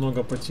сейчас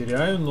много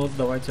потеряю, но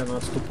давайте она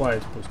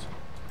отступает пусть.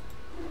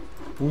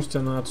 Пусть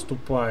она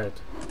отступает.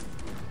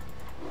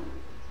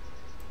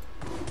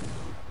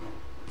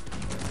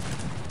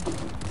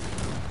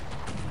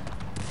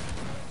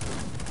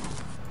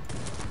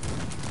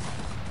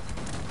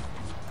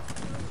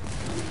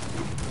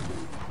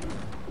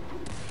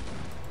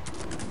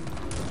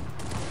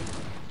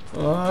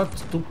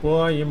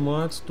 Отступаем,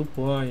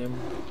 отступаем.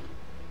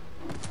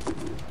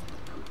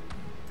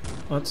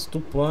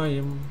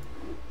 Отступаем.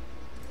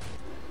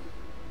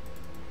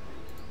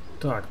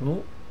 Так,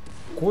 ну,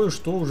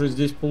 кое-что уже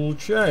здесь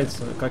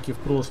получается, как и в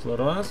прошлый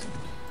раз.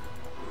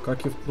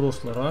 Как и в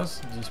прошлый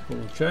раз, здесь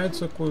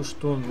получается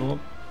кое-что, но...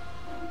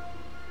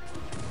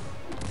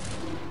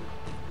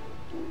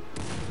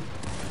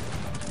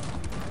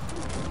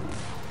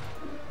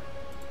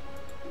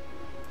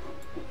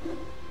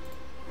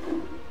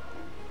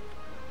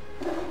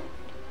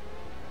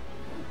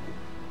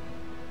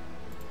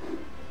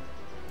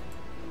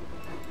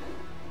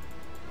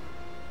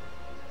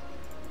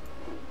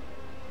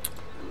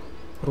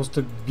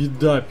 Просто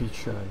беда,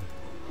 печаль.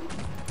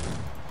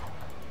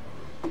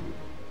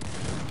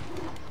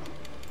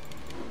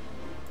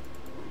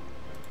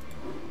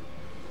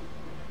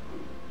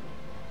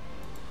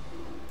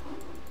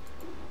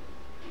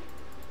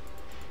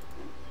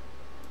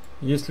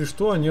 Если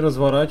что, они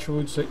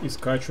разворачиваются и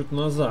скачут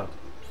назад.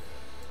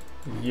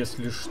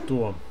 Если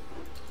что.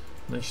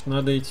 Значит,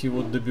 надо идти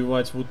вот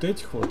добивать вот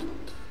этих вот.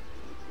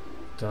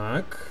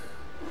 Так.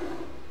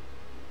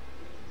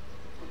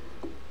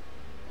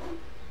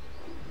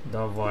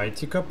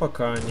 Давайте-ка,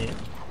 пока они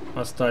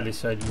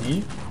остались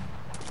одни.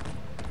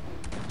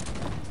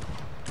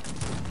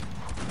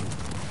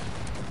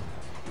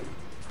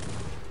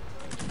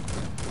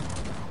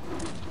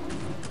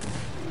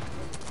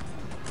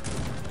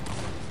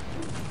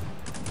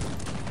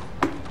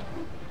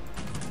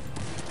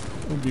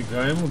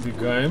 Убегаем,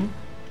 убегаем.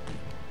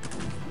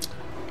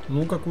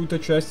 Ну, какую-то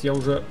часть я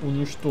уже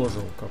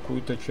уничтожил.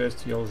 Какую-то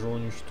часть я уже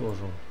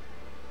уничтожил.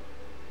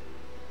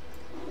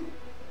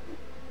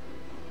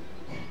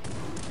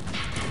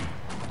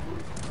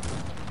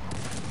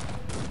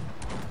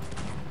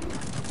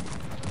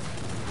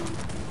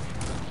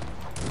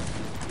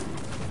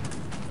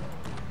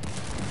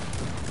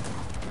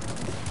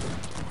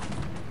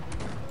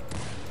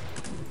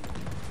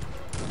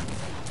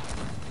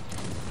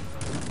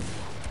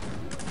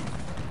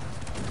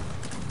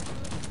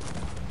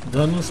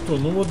 Да ну что,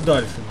 ну вот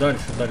дальше,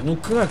 дальше. Ну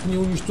как мне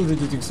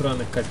уничтожить этих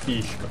сраных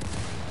копейщиков?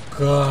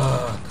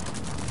 Как?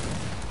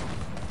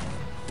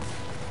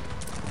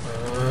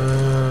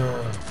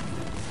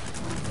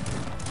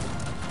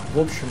 В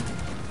общем...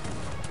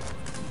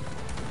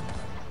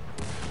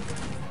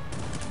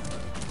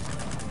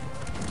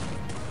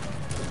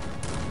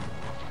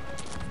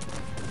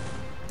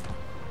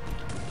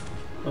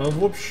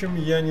 В общем,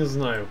 я не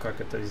знаю,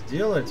 как это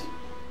сделать.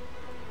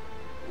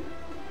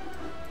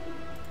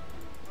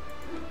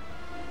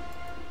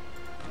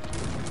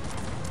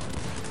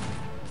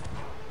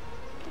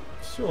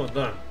 Все,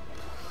 да.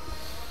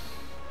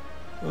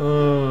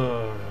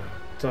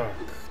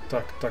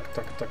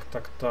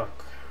 Так.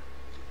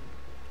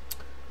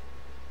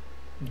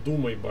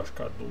 Думай,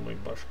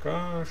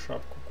 башка,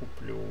 шапку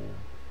куплю.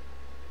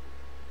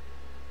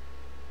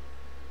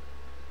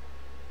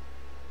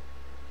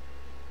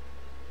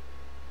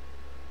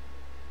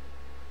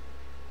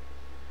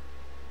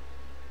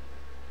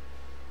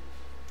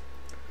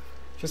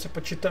 Сейчас я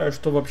почитаю,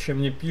 что вообще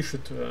мне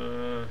пишет.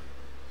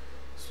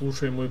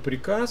 Слушай мой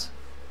приказ.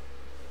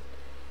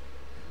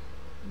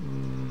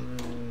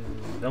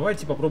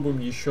 Давайте попробуем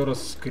еще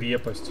раз с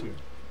крепостью.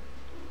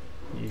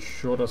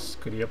 Еще раз с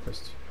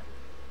крепостью.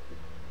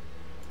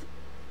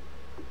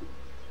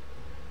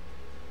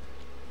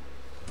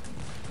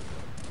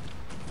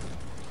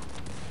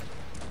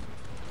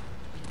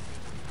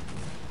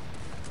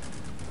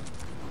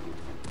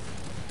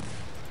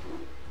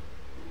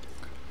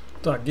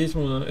 Так, здесь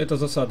это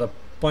засада.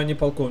 Пане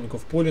полковнику,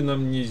 в поле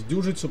нам не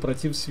сдюжить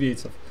супротив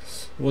свейцев.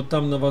 Вот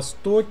там на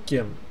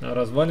востоке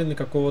развалины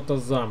какого-то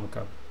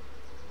замка.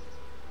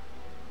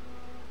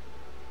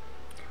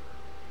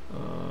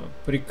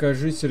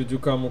 Прикажи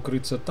сердюкам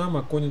укрыться там,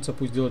 а конница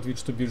пусть делает вид,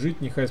 что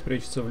бежит. Нехай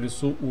спрячется в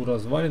лесу у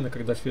развалин, а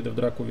когда шведы в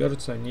драку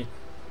вяжутся, они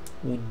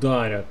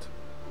ударят.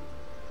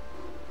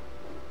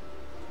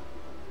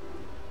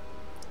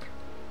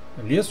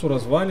 Лес у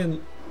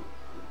развалин...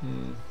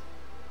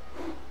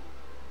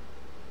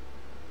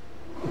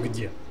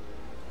 Где?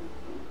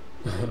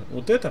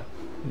 Вот это?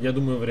 Я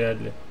думаю,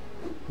 вряд ли.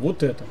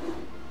 Вот это?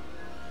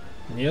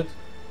 Нет.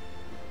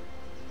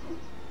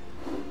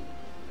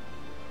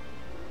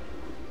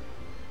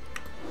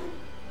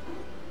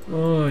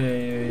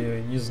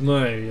 Ой-ой-ой, не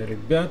знаю я,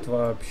 ребят,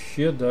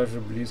 вообще даже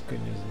близко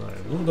не знаю.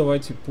 Ну,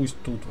 давайте пусть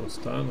тут вот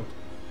станут.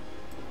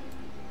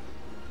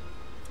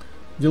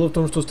 Дело в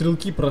том, что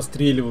стрелки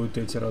простреливают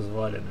эти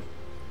развалины.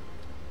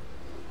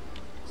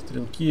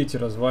 Стрелки эти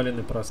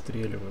развалины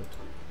простреливают.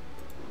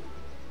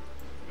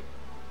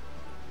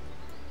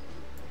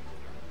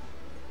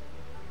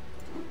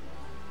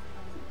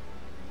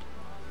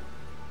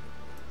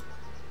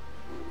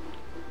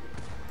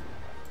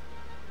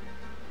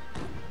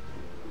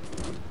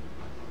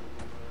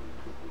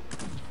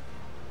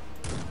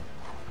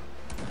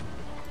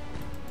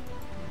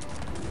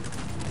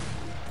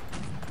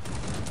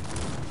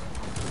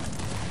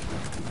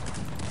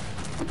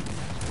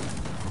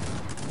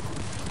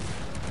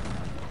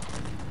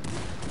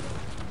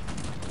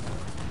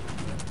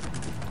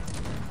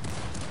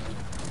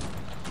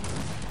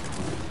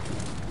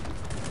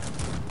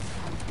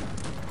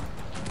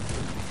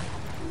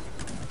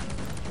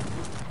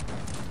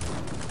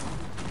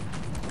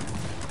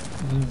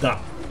 Да.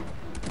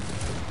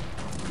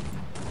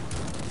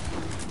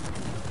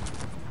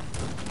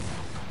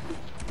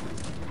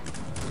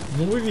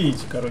 Ну, вы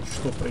видите, короче,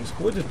 что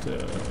происходит.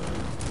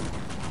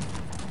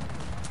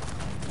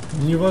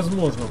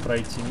 Невозможно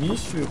пройти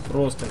миссию,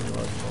 просто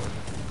невозможно.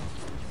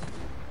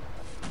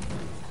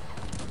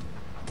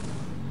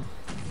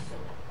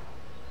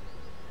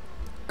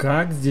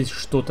 Как здесь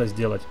что-то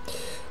сделать?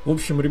 В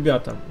общем,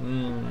 ребята,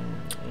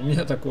 у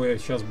меня такой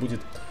сейчас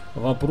будет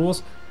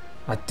вопрос.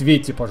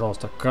 Ответьте,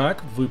 пожалуйста,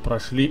 как вы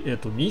прошли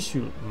эту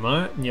миссию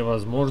на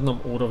невозможном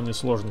уровне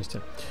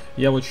сложности.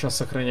 Я вот сейчас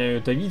сохраняю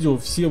это видео,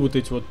 все вот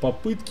эти вот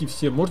попытки,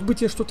 все, может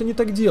быть, я что-то не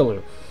так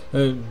делаю.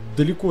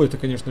 Далеко это,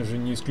 конечно же,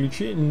 не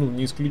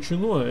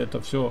исключено, это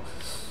все,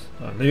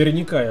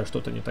 наверняка я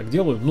что-то не так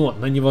делаю, но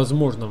на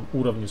невозможном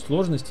уровне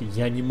сложности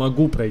я не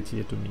могу пройти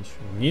эту миссию,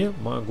 не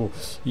могу.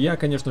 Я,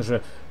 конечно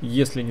же,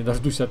 если не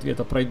дождусь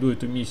ответа, пройду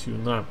эту миссию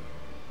на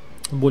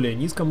более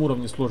низком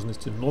уровне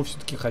сложности, но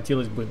все-таки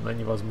хотелось бы на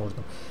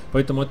невозможном.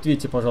 Поэтому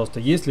ответьте, пожалуйста,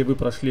 если вы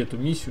прошли эту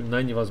миссию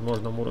на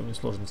невозможном уровне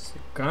сложности,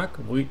 как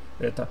вы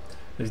это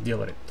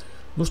сделали?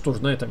 Ну что ж,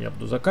 на этом я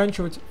буду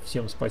заканчивать.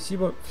 Всем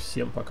спасибо,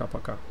 всем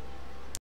пока-пока.